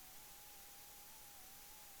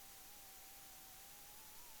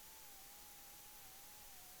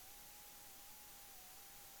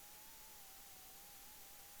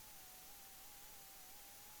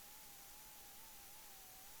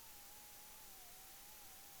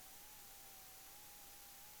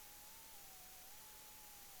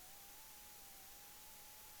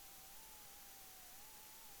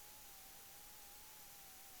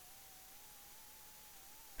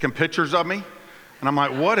taking pictures of me. And I'm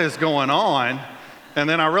like, what is going on? And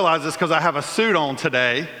then I realized it's because I have a suit on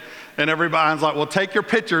today. And everybody's like, well, take your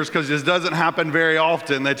pictures because this doesn't happen very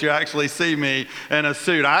often that you actually see me in a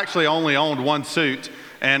suit. I actually only owned one suit.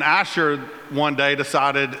 And Asher one day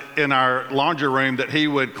decided in our laundry room that he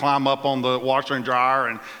would climb up on the washer and dryer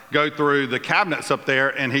and go through the cabinets up there,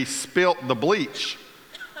 and he spilt the bleach.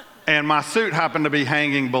 And my suit happened to be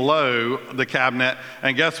hanging below the cabinet,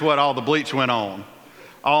 and guess what? All the bleach went on.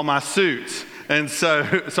 All my suits. And so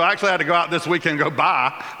I actually had to go out this weekend and go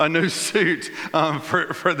buy a new suit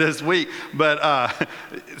for this week. But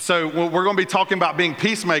so we're going to be talking about being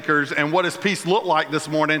peacemakers and what does peace look like this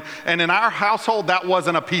morning. And in our household, that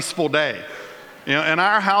wasn't a peaceful day. You know, in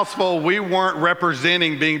our household, we weren't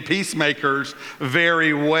representing being peacemakers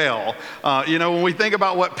very well. When we think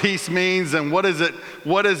about what peace means and what does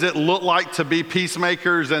it look like to be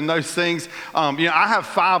peacemakers and those things, I have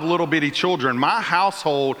 5 little bitty children. My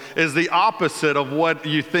household is the opposite of what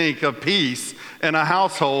you think of peace in a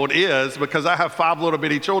household is, because I have 5 little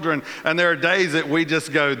bitty children, and there are days that we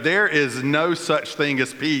just go, there is no such thing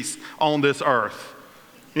as peace on this earth.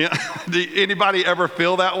 Yeah. Anybody ever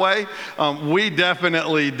feel that way? We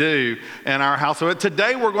definitely do in our household.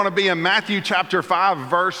 Today we're going to be in Matthew chapter 5,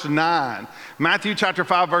 verse 9. Matthew chapter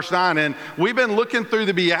 5, verse 9. And we've been looking through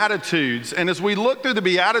the Beatitudes. And as we look through the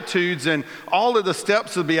Beatitudes and all of the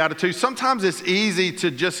steps of the Beatitudes, sometimes it's easy to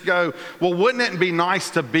just go, well, wouldn't it be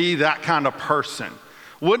nice to be that kind of person?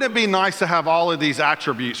 Wouldn't it be nice to have all of these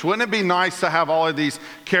attributes? Wouldn't it be nice to have all of these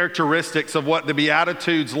characteristics of what the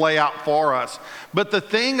Beatitudes lay out for us? But the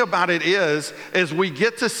thing about it is we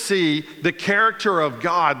get to see the character of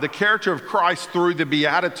God, the character of Christ through the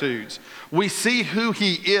Beatitudes. We see who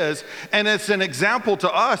he is, and it's an example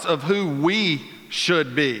to us of who we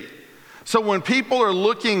should be. So when people are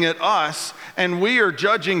looking at us and we are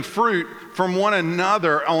judging fruit from one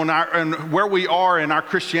another and where we are in our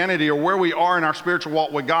Christianity or where we are in our spiritual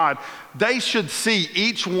walk with God, they should see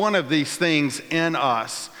each one of these things in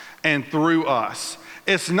us and through us.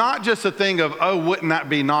 It's not just a thing of, oh, wouldn't that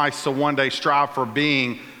be nice to one day strive for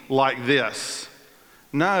being like this?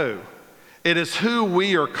 No, it is who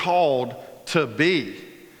we are called to be.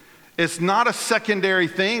 It's not a secondary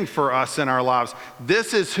thing for us in our lives.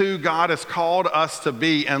 This is who God has called us to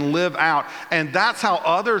be and live out. And that's how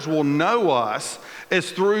others will know us, is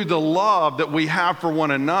through the love that we have for one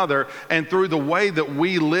another and through the way that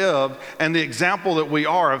we live and the example that we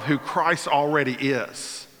are of who Christ already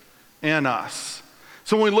is in us.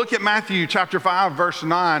 So when we look at Matthew chapter 5, verse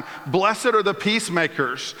 9, blessed are the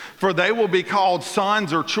peacemakers, for they will be called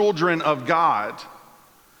sons or children of God.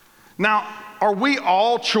 Now, are we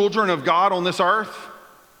all children of God on this earth?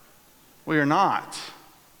 We are not.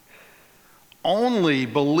 Only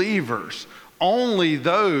believers, only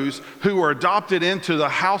those who are adopted into the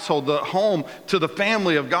household, the home, to the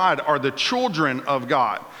family of God are the children of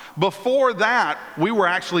God. Before that, we were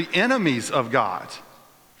actually enemies of God.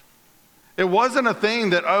 It wasn't a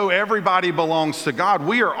thing that, oh, everybody belongs to God.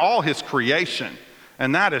 We are all his creation,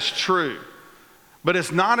 and that is true. But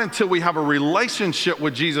it's not until we have a relationship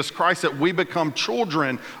with Jesus Christ that we become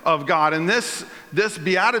children of God. And this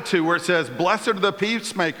beatitude where it says, blessed are the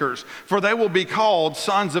peacemakers, for they will be called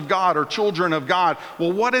sons of God or children of God.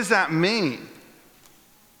 Well, what does that mean?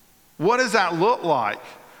 What does that look like?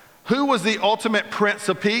 Who was the ultimate Prince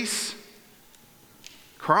of Peace?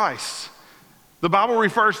 Christ. The Bible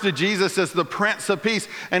refers to Jesus as the Prince of Peace.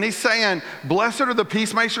 And he's saying, blessed are the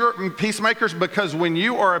peacemakers, because when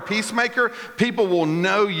you are a peacemaker, people will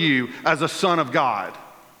know you as a son of God.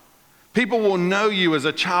 People will know you as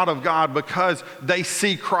a child of God because they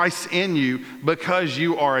see Christ in you because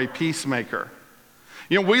you are a peacemaker.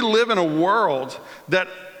 You know, we live in a world that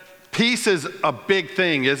peace is a big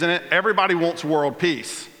thing, isn't it? Everybody wants world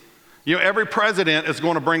peace. You know, every president is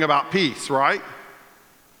going to bring about peace, right?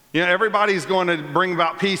 You know, everybody's going to bring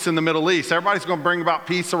about peace in the Middle East. Everybody's going to bring about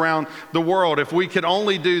peace around the world. If we could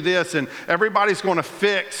only do this, and everybody's going to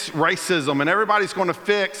fix racism, and everybody's going to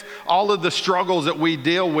fix all of the struggles that we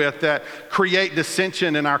deal with that create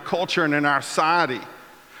dissension in our culture and in our society.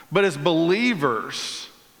 But as believers,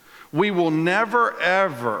 we will never,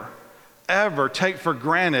 ever take for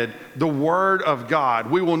granted the Word of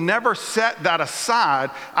God. We will never set that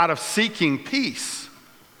aside out of seeking peace.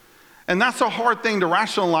 And that's a hard thing to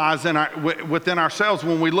rationalize within ourselves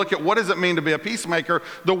when we look at what does it mean to be a peacemaker.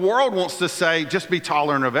 The world wants to say, just be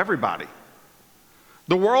tolerant of everybody.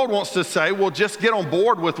 The world wants to say, well, just get on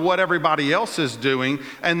board with what everybody else is doing,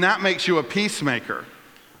 and that makes you a peacemaker.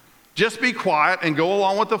 Just be quiet and go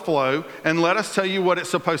along with the flow and let us tell you what it's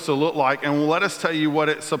supposed to look like and let us tell you what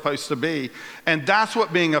it's supposed to be. And that's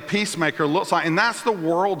what being a peacemaker looks like. And that's the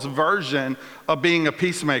world's version of being a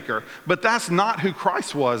peacemaker. But that's not who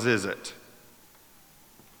Christ was, is it?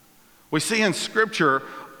 We see in Scripture,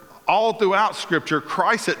 all throughout Scripture,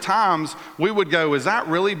 Christ at times, we would go, is that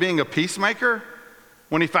really being a peacemaker?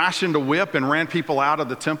 When he fashioned a whip and ran people out of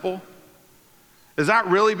the temple? Is that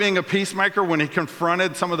really being a peacemaker when he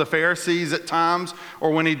confronted some of the Pharisees at times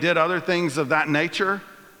or when he did other things of that nature?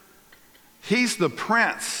 He's the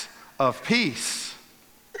Prince of Peace.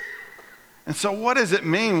 And so what does it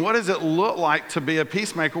mean? What does it look like to be a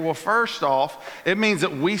peacemaker? Well, first off, it means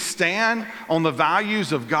that we stand on the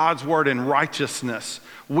values of God's word and righteousness.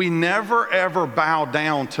 We never, ever bow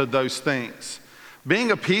down to those things.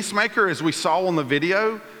 Being a peacemaker, as we saw in the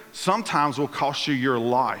video, sometimes will cost you your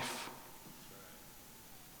life.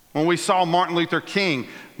 When we saw Martin Luther King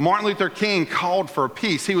called for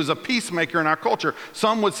peace. He was a peacemaker in our culture.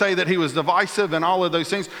 Some would say that he was divisive and all of those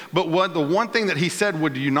things, but the one thing that he said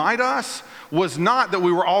would unite us was not that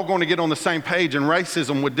we were all going to get on the same page and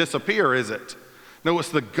racism would disappear, is it? No, it's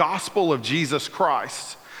the gospel of Jesus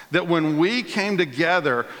Christ. That when we came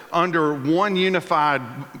together under one unified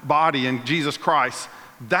body in Jesus Christ,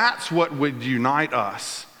 that's what would unite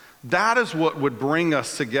us. That is what would bring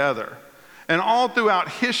us together. And all throughout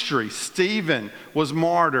history, Stephen was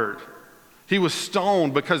martyred. He was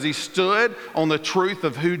stoned because he stood on the truth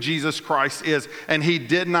of who Jesus Christ is, and he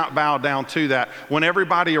did not bow down to that when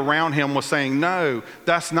everybody around him was saying, no,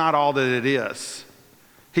 that's not all that it is.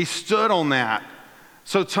 He stood on that.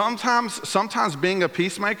 So sometimes being a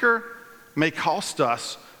peacemaker may cost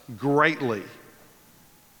us greatly.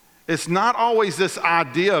 It's not always this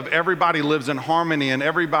idea of everybody lives in harmony and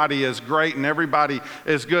everybody is great and everybody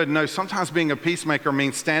is good. No, sometimes being a peacemaker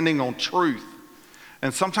means standing on truth.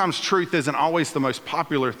 And sometimes truth isn't always the most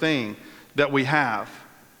popular thing that we have.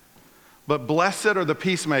 But blessed are the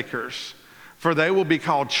peacemakers, for they will be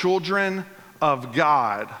called children of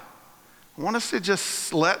God. I want us to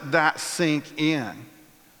just let that sink in.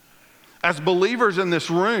 As believers in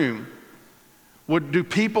this room, do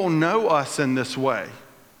people know us in this way?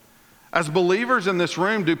 As believers in this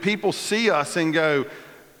room, do people see us and go,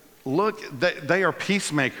 look, they are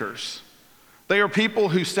peacemakers. They are people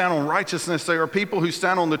who stand on righteousness. They are people who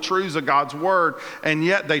stand on the truths of God's word, and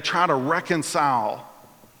yet they try to reconcile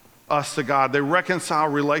us to God. They reconcile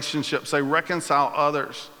relationships. They reconcile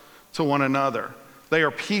others to one another. They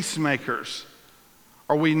are peacemakers.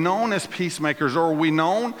 Are we known as peacemakers, or are we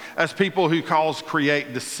known as people who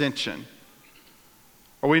create dissension?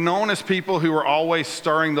 Are we known as people who are always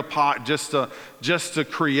stirring the pot just to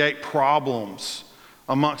create problems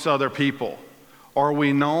amongst other people? Or are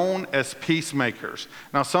we known as peacemakers?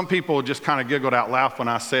 Now, some people just kind of giggled out loud when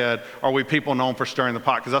I said, are we people known for stirring the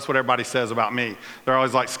pot? Because that's what everybody says about me. They're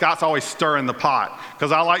always like, Scott's always stirring the pot.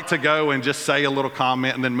 Because I like to go and just say a little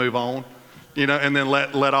comment and then move on, and then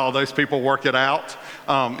let all those people work it out.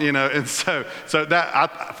 And so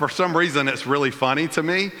that, for some reason, it's really funny to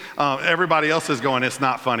me. Everybody else is going, it's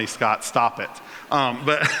not funny, Scott, stop it.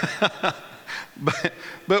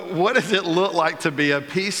 But what does it look like to be a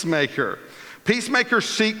peacemaker? Peacemakers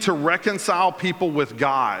seek to reconcile people with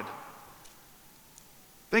God.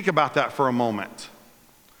 Think about that for a moment.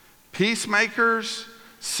 Peacemakers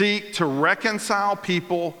seek to reconcile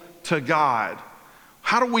people to God.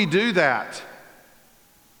 How do we do that?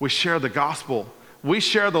 We share the gospel. We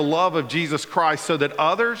share the love of Jesus Christ so that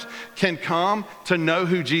others can come to know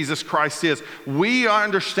who Jesus Christ is. We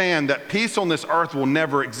understand that peace on this earth will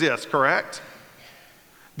never exist, correct?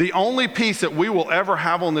 The only peace that we will ever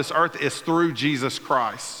have on this earth is through Jesus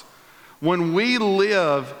Christ. When we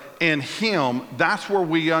live in Him, that's where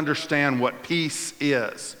we understand what peace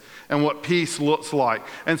is and what peace looks like.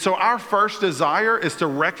 And so our first desire is to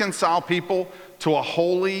reconcile people to a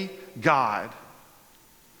holy God.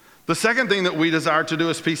 The second thing that we desire to do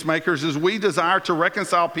as peacemakers is we desire to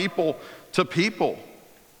reconcile people to people.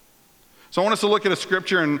 So I want us to look at a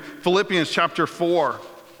scripture in Philippians chapter 4.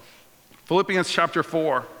 Philippians chapter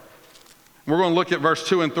 4. We're going to look at verse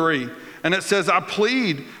 2 and 3. And it says, I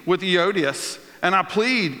plead with Eodias and I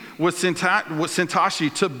plead with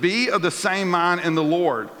Syntyche to be of the same mind in the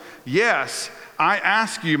Lord. Yes, I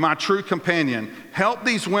ask you, my true companion, help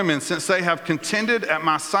these women since they have contended at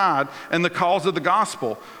my side in the cause of the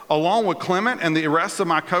gospel, along with Clement and the rest of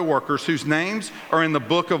my co-workers whose names are in the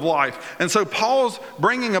book of life. And so Paul's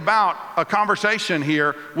bringing about a conversation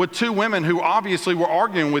here with two women who obviously were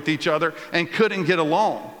arguing with each other and couldn't get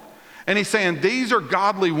along. And he's saying, these are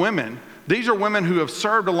godly women. These are women who have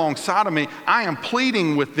served alongside of me. I am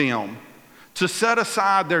pleading with them to set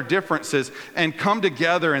aside their differences and come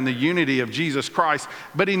together in the unity of Jesus Christ.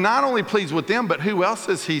 But he not only pleads with them, but who else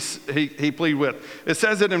does he plead with? It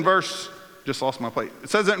says it in just lost my plate. It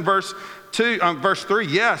says it in verse 3,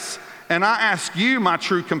 yes, and I ask you, my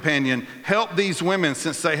true companion, help these women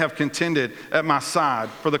since they have contended at my side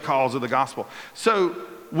for the cause of the gospel. So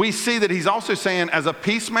we see that he's also saying, as a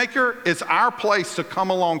peacemaker, it's our place to come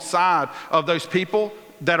alongside of those people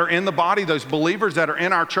that are in the body, those believers that are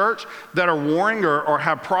in our church that are warring or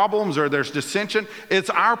have problems or there's dissension. It's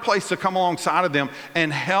our place to come alongside of them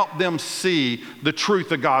and help them see the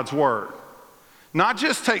truth of God's word. Not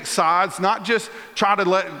just take sides, not just try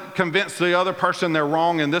to convince the other person they're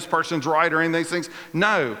wrong and this person's right or any of these things.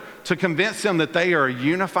 No, to convince them that they are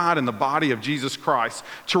unified in the body of Jesus Christ,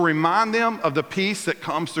 to remind them of the peace that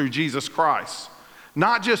comes through Jesus Christ,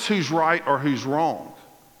 not just who's right or who's wrong.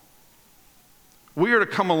 We are to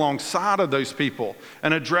come alongside of those people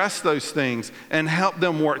and address those things and help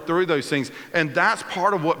them work through those things. And that's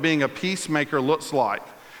part of what being a peacemaker looks like.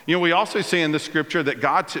 You know, we also see in the scripture that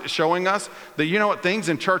God's showing us that, you know what, things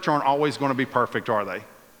in church aren't always going to be perfect, are they?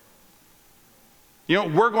 You know,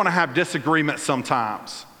 we're going to have disagreements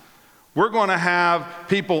sometimes. We're going to have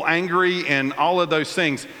people angry and all of those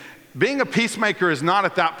things. Being a peacemaker is not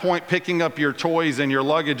at that point picking up your toys and your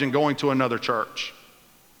luggage and going to another church.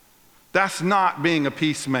 That's not being a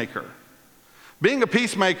peacemaker. Being a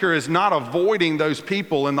peacemaker is not avoiding those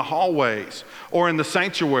people in the hallways or in the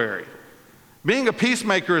sanctuary. Being a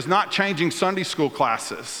peacemaker is not changing Sunday school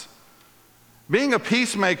classes. Being a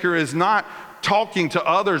peacemaker is not talking to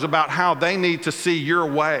others about how they need to see your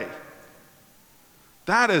way.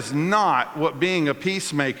 That is not what being a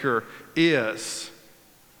peacemaker is.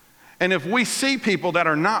 And if we see people that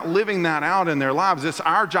are not living that out in their lives, it's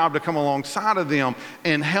our job to come alongside of them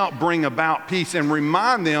and help bring about peace and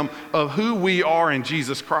remind them of who we are in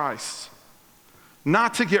Jesus Christ.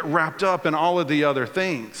 Not to get wrapped up in all of the other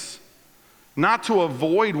things. Not to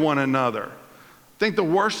avoid one another. I think the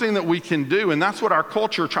worst thing that we can do, and that's what our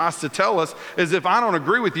culture tries to tell us, is if I don't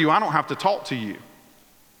agree with you, I don't have to talk to you.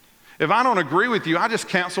 If I don't agree with you, I just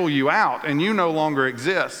cancel you out and you no longer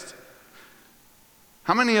exist.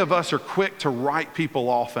 How many of us are quick to write people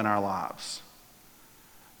off in our lives?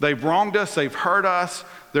 They've wronged us, they've hurt us,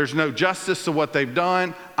 there's no justice to what they've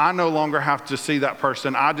done. I no longer have to see that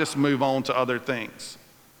person. I just move on to other things.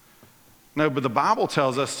 No, but the Bible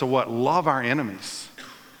tells us to what? Love our enemies.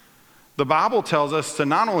 The Bible tells us to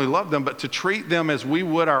not only love them, but to treat them as we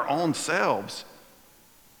would our own selves.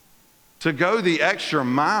 To go the extra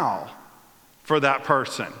mile for that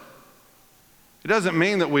person. It doesn't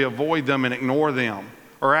mean that we avoid them and ignore them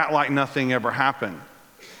or act like nothing ever happened.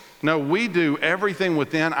 No, we do everything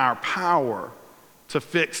within our power to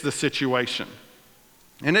fix the situation.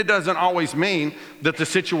 And it doesn't always mean that the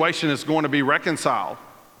situation is going to be reconciled.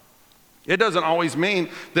 It doesn't always mean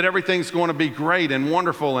that everything's going to be great and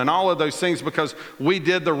wonderful and all of those things because we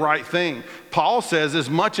did the right thing. Paul says, as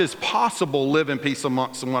much as possible, live in peace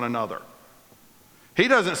amongst one another. He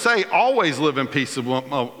doesn't say always live in peace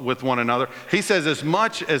with one another. He says as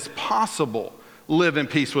much as possible, live in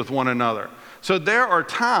peace with one another. So there are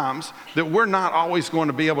times that we're not always going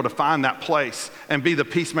to be able to find that place and be the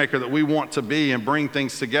peacemaker that we want to be and bring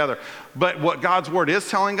things together. But what God's word is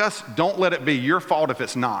telling us, don't let it be your fault if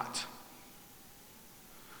it's not.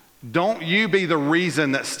 Don't you be the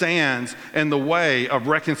reason that stands in the way of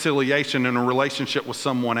reconciliation in a relationship with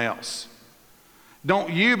someone else.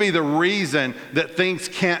 Don't you be the reason that things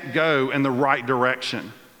can't go in the right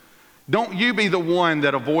direction. Don't you be the one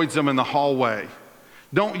that avoids them in the hallway.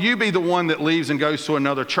 Don't you be the one that leaves and goes to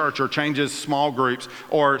another church or changes small groups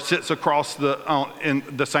or sits across in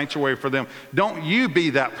the sanctuary for them. Don't you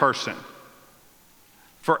be that person.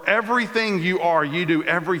 For everything you are, you do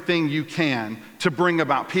everything you can to bring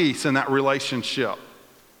about peace in that relationship.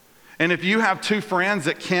 And if you have two friends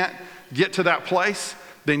that can't get to that place,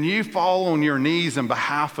 then you fall on your knees in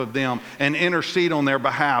behalf of them and intercede on their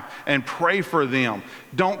behalf and pray for them.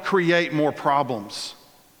 Don't create more problems.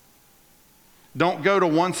 Don't go to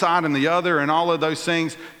one side and the other and all of those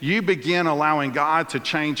things. You begin allowing God to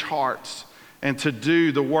change hearts and to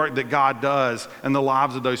do the work that God does in the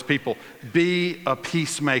lives of those people. Be a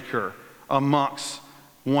peacemaker amongst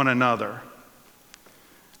one another.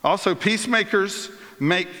 Also, peacemakers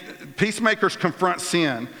confront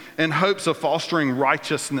sin in hopes of fostering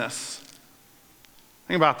righteousness.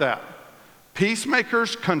 Think about that.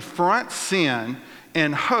 Peacemakers confront sin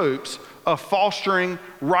in hopes of fostering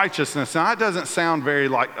righteousness. Now, that doesn't sound very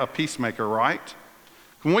like a peacemaker, right?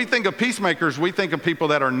 When we think of peacemakers, we think of people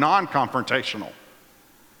that are non-confrontational.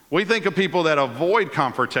 We think of people that avoid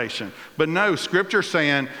confrontation, but no, Scripture's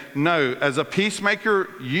saying, no, as a peacemaker,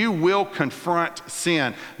 you will confront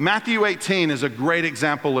sin. Matthew 18 is a great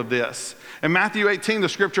example of this. In Matthew 18, the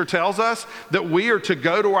Scripture tells us that we are to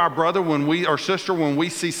go to our brother or sister when we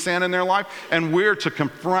see sin in their life, and we're to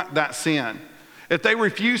confront that sin. If they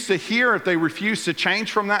refuse to hear, if they refuse to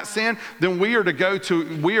change from that sin, then we are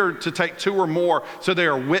to take 2 or more, so they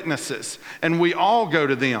are witnesses, and we all go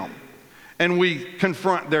to them. And we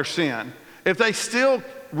confront their sin. If they still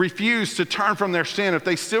refuse to turn from their sin, if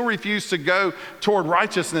they still refuse to go toward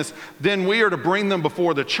righteousness, then we are to bring them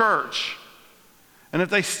before the church. And if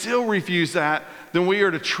they still refuse that, then we are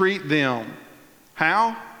to treat them.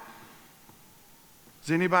 How? Does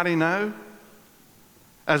anybody know?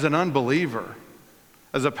 As an unbeliever,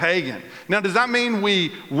 as a pagan. Now, does that mean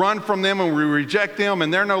we run from them and we reject them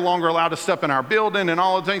and they're no longer allowed to step in our building and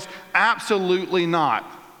all of things? Absolutely not.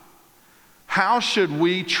 How should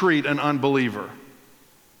we treat an unbeliever?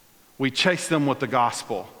 We chase them with the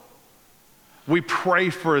gospel. We pray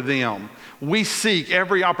for them. We seek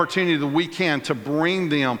every opportunity that we can to bring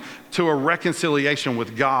them to a reconciliation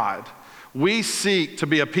with God. We seek to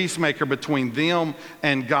be a peacemaker between them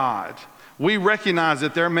and God. We recognize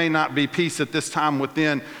that there may not be peace at this time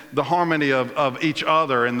within the harmony of each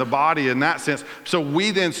other and the body in that sense. So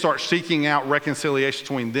we then start seeking out reconciliation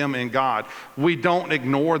between them and God. We don't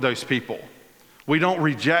ignore those people. We don't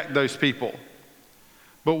reject those people,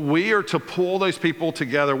 but we are to pull those people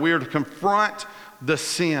together. We are to confront the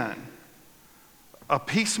sin. A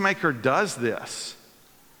peacemaker does this.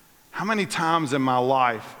 How many times in my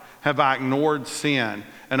life have I ignored sin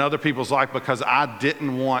in other people's life because I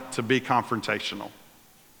didn't want to be confrontational?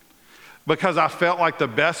 Because I felt like the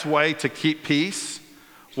best way to keep peace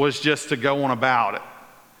was just to go on about it.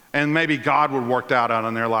 And maybe God would work that out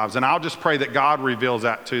in their lives. And I'll just pray that God reveals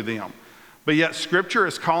that to them. But yet Scripture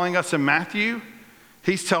is calling us in Matthew.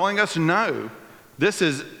 He's telling us, no, this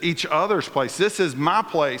is each other's place. This is my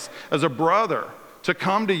place as a brother to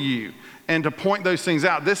come to you and to point those things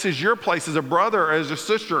out. This is your place as a brother or as a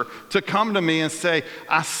sister to come to me and say,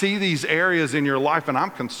 I see these areas in your life and I'm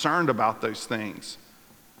concerned about those things.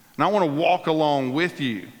 And I want to walk along with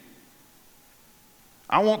you.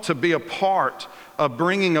 I want to be a part of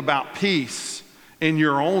bringing about peace in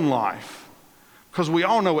your own life. Because we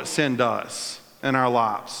all know what sin does in our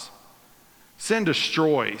lives. Sin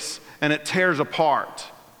destroys and it tears apart.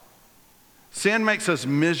 Sin makes us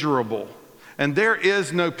miserable. And there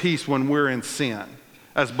is no peace when we're in sin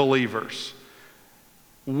as believers.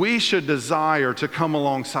 We should desire to come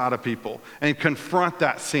alongside of people and confront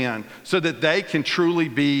that sin so that they can truly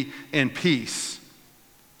be in peace.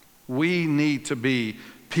 We need to be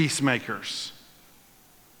peacemakers.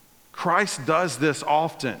 Christ does this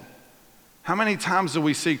often. How many times do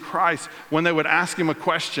we see Christ when they would ask him a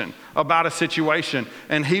question about a situation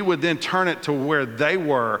and he would then turn it to where they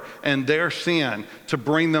were and their sin to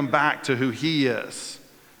bring them back to who he is?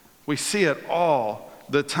 We see it all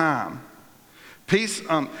the time. Peace.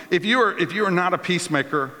 If you are not a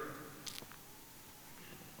peacemaker,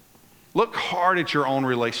 look hard at your own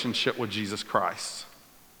relationship with Jesus Christ.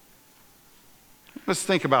 Let's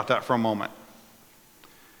think about that for a moment.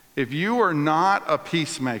 If you are not a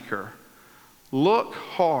peacemaker, look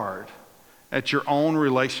hard at your own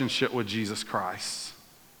relationship with Jesus Christ.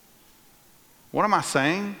 What am I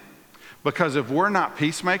saying? Because if we're not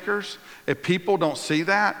peacemakers, if people don't see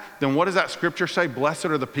that, then what does that scripture say? Blessed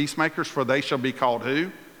are the peacemakers, for they shall be called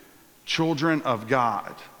who? Children of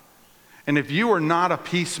God. And if you are not a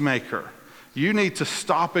peacemaker, you need to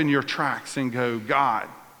stop in your tracks and go, God,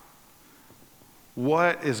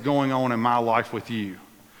 what is going on in my life with you?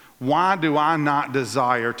 Why do I not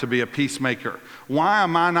desire to be a peacemaker? Why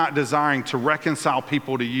am I not desiring to reconcile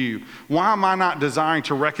people to you? Why am I not desiring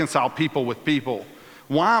to reconcile people with people?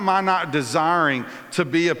 Why am I not desiring to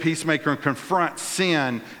be a peacemaker and confront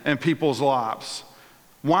sin in people's lives?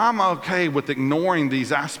 Why am I okay with ignoring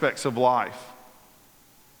these aspects of life?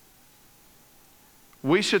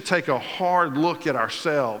 We should take a hard look at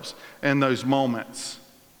ourselves in those moments.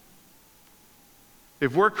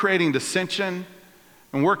 If we're creating dissension,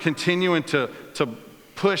 and we're continuing to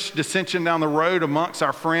push dissension down the road amongst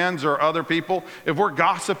our friends or other people, if we're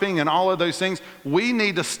gossiping and all of those things, we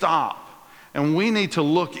need to stop and we need to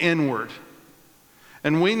look inward.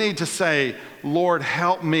 And we need to say, Lord,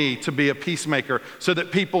 help me to be a peacemaker so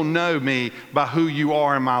that people know me by who you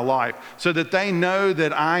are in my life, so that they know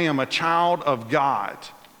that I am a child of God.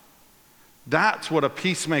 That's what a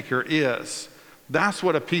peacemaker is. That's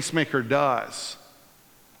what a peacemaker does.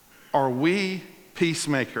 Are we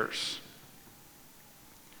peacemakers?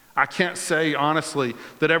 I can't say honestly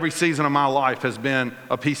that every season of my life has been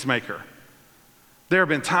a peacemaker. There have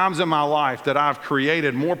been times in my life that I've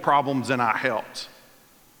created more problems than I helped,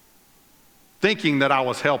 thinking that I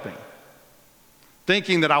was helping,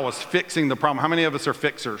 thinking that I was fixing the problem. How many of us are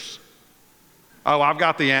fixers? Oh, I've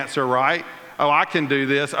got the answer, right? Oh, I can do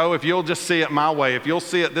this. Oh, if you'll just see it my way, if you'll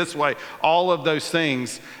see it this way, all of those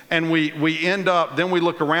things. And we end up, then we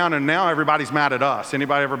look around and now everybody's mad at us.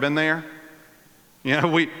 Anybody ever been there? You know,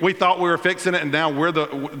 we thought we were fixing it and now we're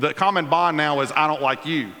the common bond now is I don't like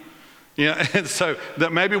you. You know, and so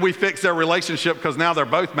that maybe we fix their relationship because now they're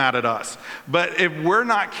both mad at us. But if we're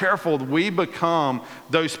not careful, we become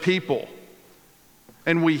those people.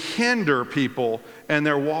 And we hinder people in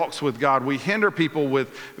their walks with God. We hinder people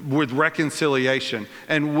with reconciliation.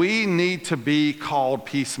 And we need to be called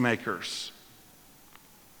peacemakers.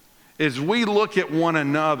 As we look at one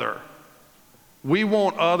another, we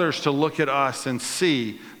want others to look at us and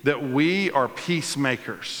see that we are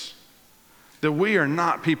peacemakers, that we are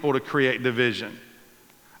not people to create division.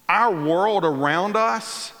 Our world around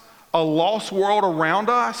us, a lost world around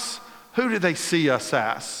us, who do they see us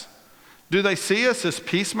as? Do they see us as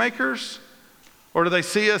peacemakers, or do they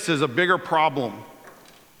see us as a bigger problem?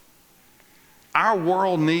 Our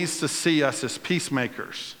world needs to see us as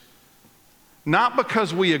peacemakers. Not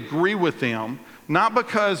because we agree with them, not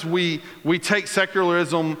because we take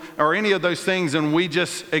secularism or any of those things and we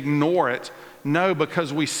just ignore it. No,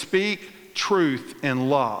 because we speak truth in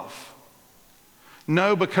love.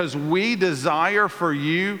 No, because we desire for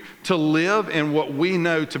you to live in what we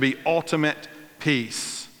know to be ultimate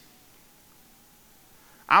peace.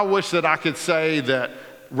 I wish that I could say that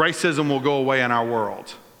racism will go away in our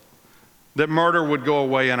world, that murder would go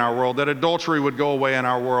away in our world, that adultery would go away in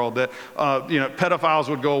our world, that pedophiles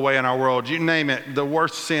would go away in our world. You name it, the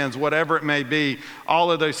worst sins, whatever it may be, all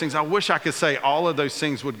of those things. I wish I could say all of those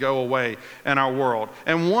things would go away in our world.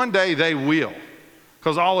 And one day they will,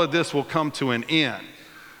 because all of this will come to an end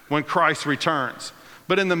when Christ returns.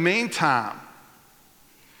 But in the meantime,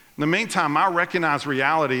 I recognize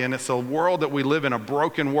reality, and it's a world that we live in, a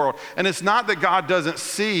broken world. And it's not that God doesn't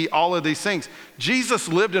see all of these things. Jesus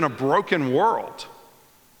lived in a broken world.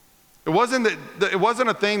 It wasn't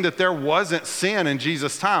a thing that there wasn't sin in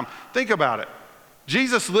Jesus' time. Think about it.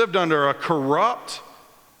 Jesus lived under a corrupt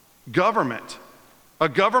government, a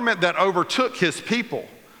government that overtook his people.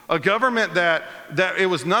 A government that it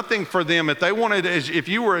was nothing for them. If they wanted, if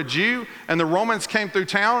you were a Jew and the Romans came through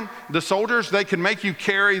town, the soldiers, they could make you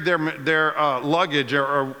carry their luggage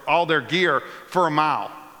or all their gear for a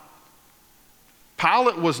mile.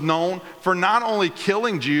 Pilate was known for not only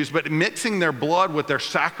killing Jews, but mixing their blood with their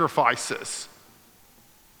sacrifices.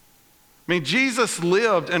 I mean, Jesus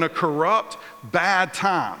lived in a corrupt, bad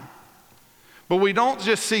time. But we don't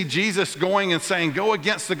just see Jesus going and saying, go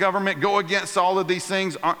against the government, go against all of these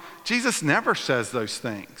things. Jesus never says those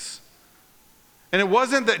things. And it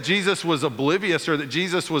wasn't that Jesus was oblivious or that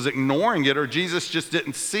Jesus was ignoring it or Jesus just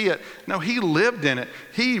didn't see it. No, he lived in it.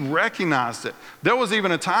 He recognized it. There was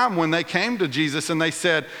even a time when they came to Jesus and they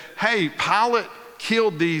said, hey, Pilate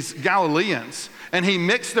killed these Galileans and he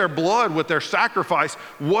mixed their blood with their sacrifice.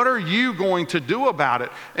 What are you going to do about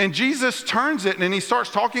it? And Jesus turns it and he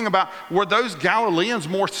starts talking about, were those Galileans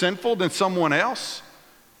more sinful than someone else?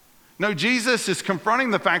 No, Jesus is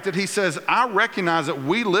confronting the fact that he says, I recognize that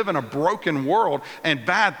we live in a broken world and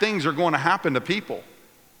bad things are going to happen to people.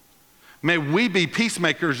 May we be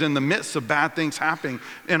peacemakers in the midst of bad things happening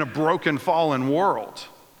in a broken, fallen world.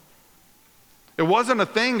 It wasn't a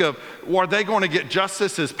thing of, are they going to get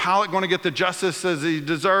justice? Is Pilate going to get the justice as he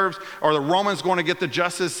deserves? Or the Romans going to get the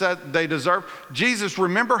justice that they deserve? Jesus,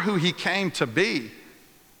 remember who he came to be.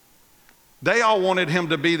 They all wanted him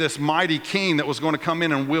to be this mighty king that was going to come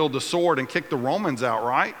in and wield the sword and kick the Romans out,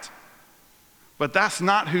 right? But that's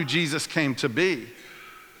not who Jesus came to be.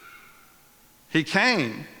 He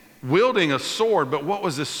came wielding a sword, but what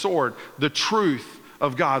was this sword? The truth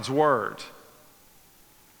of God's word.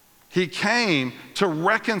 He came to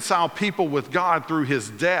reconcile people with God through his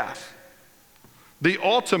death, the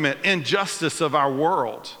ultimate injustice of our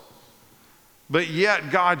world. But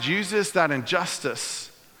yet God uses that injustice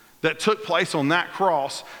that took place on that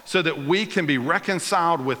cross so that we can be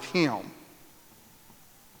reconciled with him.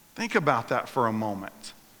 Think about that for a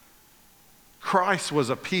moment. Christ was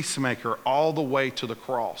a peacemaker all the way to the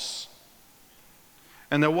cross.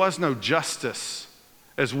 And there was no justice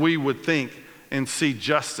as we would think and see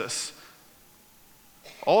justice.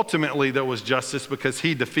 Ultimately, there was justice because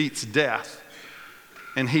he defeats death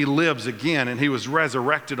and he lives again and he was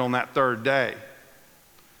resurrected on that third day.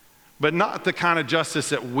 But not the kind of justice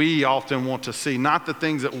that we often want to see, not the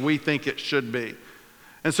things that we think it should be.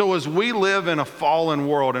 And so as we live in a fallen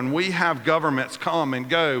world and we have governments come and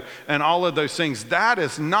go and all of those things, that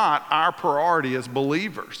is not our priority as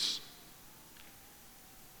believers.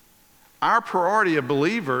 Our priority of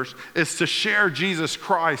believers is to share Jesus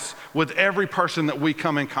Christ with every person that we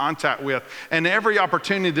come in contact with, and every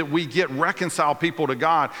opportunity that we get, reconcile people to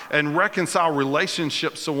God and reconcile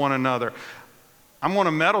relationships to one another. I'm going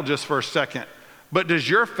to meddle just for a second, but does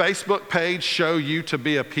your Facebook page show you to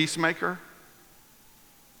be a peacemaker?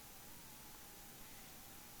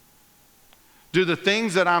 Do the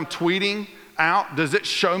things that I'm tweeting out, does it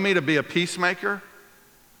show me to be a peacemaker?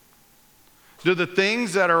 Do the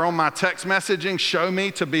things that are on my text messaging show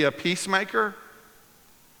me to be a peacemaker?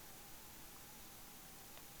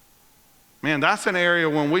 Man, that's an area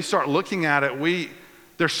when we start looking at it,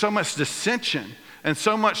 there's so much dissension and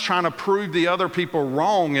so much trying to prove the other people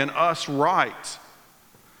wrong and us right.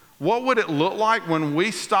 What would it look like when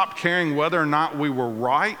we stopped caring whether or not we were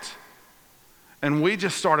right and we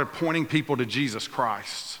just started pointing people to Jesus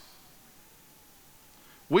Christ?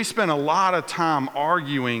 We spend a lot of time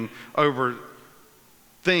arguing over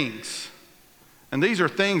things. And these are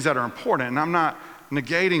things that are important, and I'm not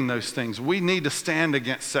negating those things. We need to stand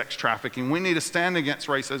against sex trafficking. We need to stand against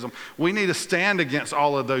racism. We need to stand against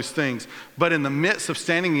all of those things. But in the midst of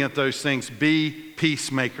standing against those things, be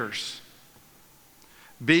peacemakers.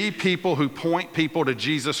 Be people who point people to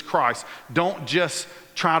Jesus Christ. Don't just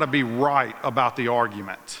try to be right about the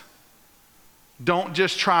argument. Don't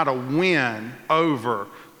just try to win over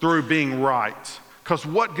through being right. Because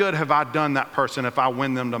what good have I done that person if I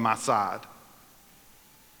win them to my side?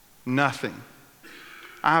 Nothing.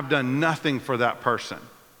 I have done nothing for that person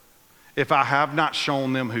if I have not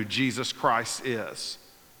shown them who Jesus Christ is.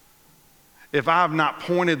 If I have not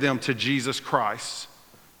pointed them to Jesus Christ.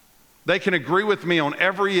 They can agree with me on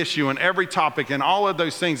every issue and every topic and all of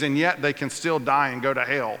those things, and yet they can still die and go to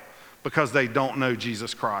hell because they don't know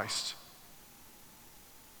Jesus Christ.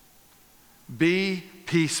 Be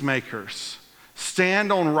peacemakers.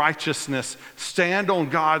 Stand on righteousness. Stand on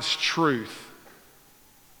God's truth.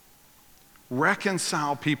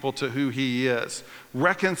 Reconcile people to who He is.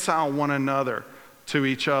 Reconcile one another to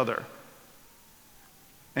each other.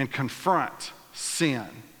 And confront sin.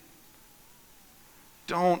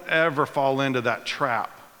 Don't ever fall into that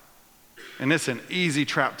trap. And it's an easy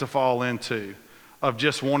trap to fall into of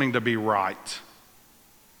just wanting to be right.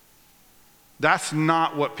 That's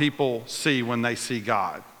not what people see when they see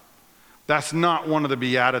God. That's not one of the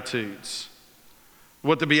Beatitudes.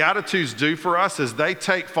 What the Beatitudes do for us is they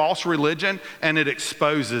take false religion and it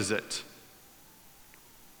exposes it.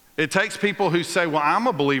 It takes people who say, well, I'm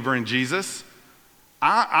a believer in Jesus.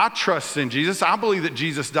 I trust in Jesus. I believe that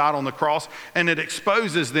Jesus died on the cross, and it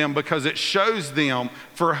exposes them because it shows them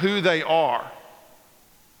for who they are.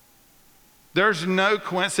 There's no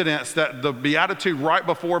coincidence that the beatitude right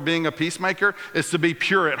before being a peacemaker is to be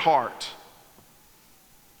pure at heart.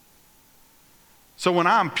 So when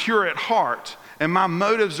I'm pure at heart and my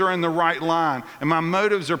motives are in the right line and my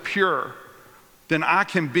motives are pure, then I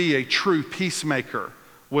can be a true peacemaker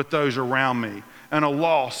with those around me in a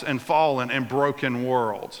lost and fallen and broken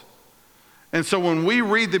world. And so when we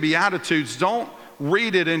read the Beatitudes, don't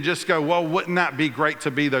read it and just go, well, wouldn't that be great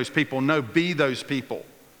to be those people? No, be those people,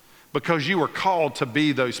 because you were called to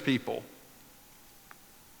be those people.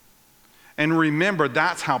 And remember,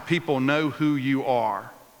 that's how people know who you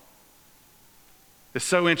are. It's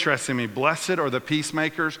so interesting to me. Blessed are the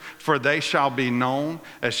peacemakers, for they shall be known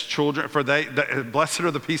as children. Blessed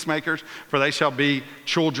are the peacemakers, for they shall be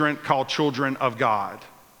children called children of God.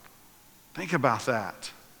 Think about that.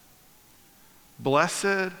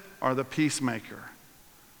 Blessed are the peacemaker,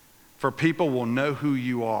 for people will know who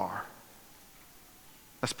you are.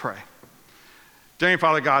 Let's pray. Dear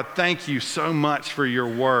Father God, thank you so much for your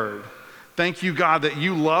word. Thank you, God, that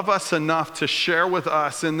you love us enough to share with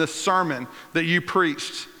us in this sermon that you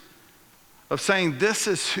preached of saying, this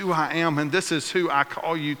is who I am and this is who I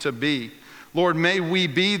call you to be. Lord, may we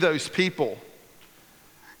be those people.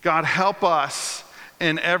 God, help us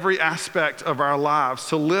in every aspect of our lives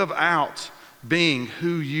to live out being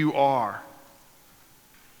who you are.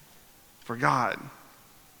 For God,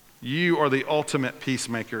 you are the ultimate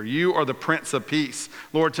peacemaker. You are the Prince of Peace.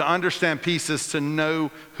 Lord, to understand peace is to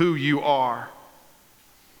know who you are.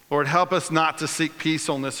 Lord, help us not to seek peace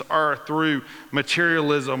on this earth through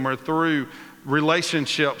materialism or through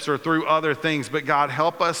relationships or through other things, but God,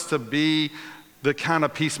 help us to be the kind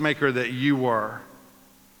of peacemaker that you were.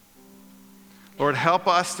 Lord, help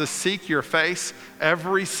us to seek your face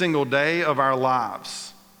every single day of our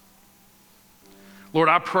lives. Lord,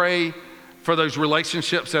 I pray for those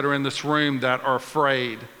relationships that are in this room that are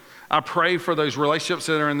afraid. I pray for those relationships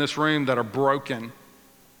that are in this room that are broken.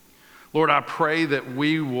 Lord, I pray that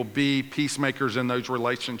we will be peacemakers in those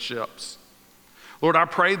relationships. Lord, I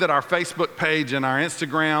pray that our Facebook page and our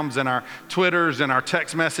Instagrams and our Twitters and our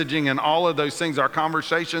text messaging and all of those things, our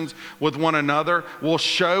conversations with one another, will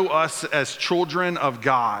show us as children of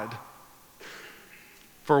God.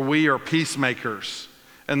 For we are peacemakers.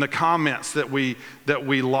 And the comments that we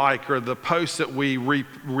like, or the posts that we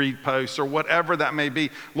repost, or whatever that may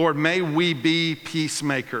be, Lord, may we be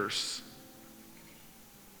peacemakers.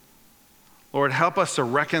 Lord, help us to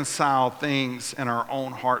reconcile things in our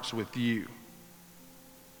own hearts with you.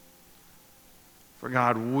 For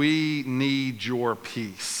God, we need your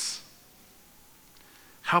peace.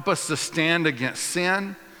 Help us to stand against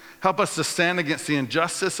sin. Help us to stand against the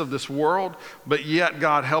injustice of this world. But yet,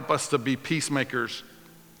 God, help us to be peacemakers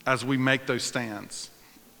as we make those stands.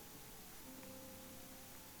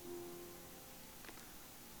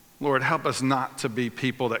 Lord, help us not to be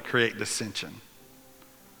people that create dissension.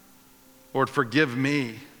 Lord, forgive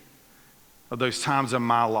me of those times in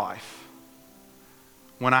my life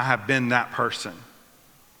when I have been that person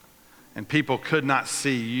and people could not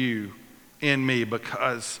see you in me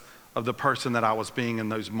because of the person that I was being in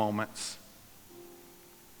those moments.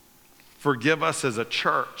 Forgive us as a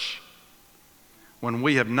church when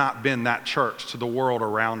we have not been that church to the world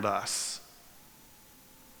around us.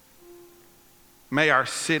 May our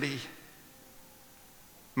city,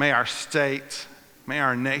 may our state, may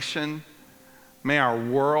our nation, may our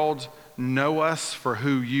world know us for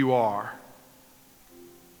who you are.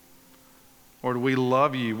 Lord, we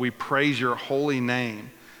love you. We praise your holy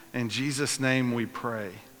name. In Jesus' name we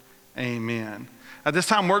pray. Amen. At this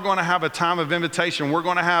time, we're going to have a time of invitation. We're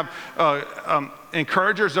going to have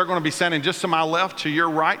encouragers. They're going to be standing just to my left, to your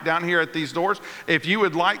right, down here at these doors. If you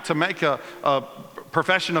would like to make a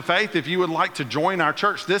profession of faith, if you would like to join our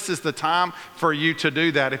church, this is the time for you to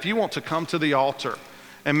do that. If you want to come to the altar,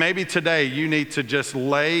 and maybe today you need to just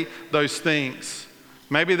lay those things.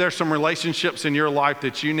 Maybe there's some relationships in your life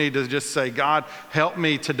that you need to just say, God, help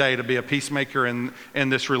me today to be a peacemaker in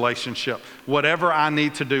this relationship. Whatever I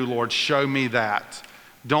need to do, Lord, show me that.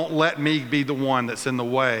 Don't let me be the one that's in the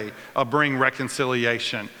way of bringing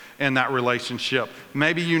reconciliation in that relationship.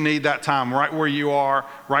 Maybe you need that time right where you are,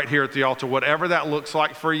 right here at the altar. Whatever that looks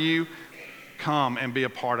like for you, come and be a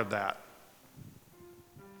part of that.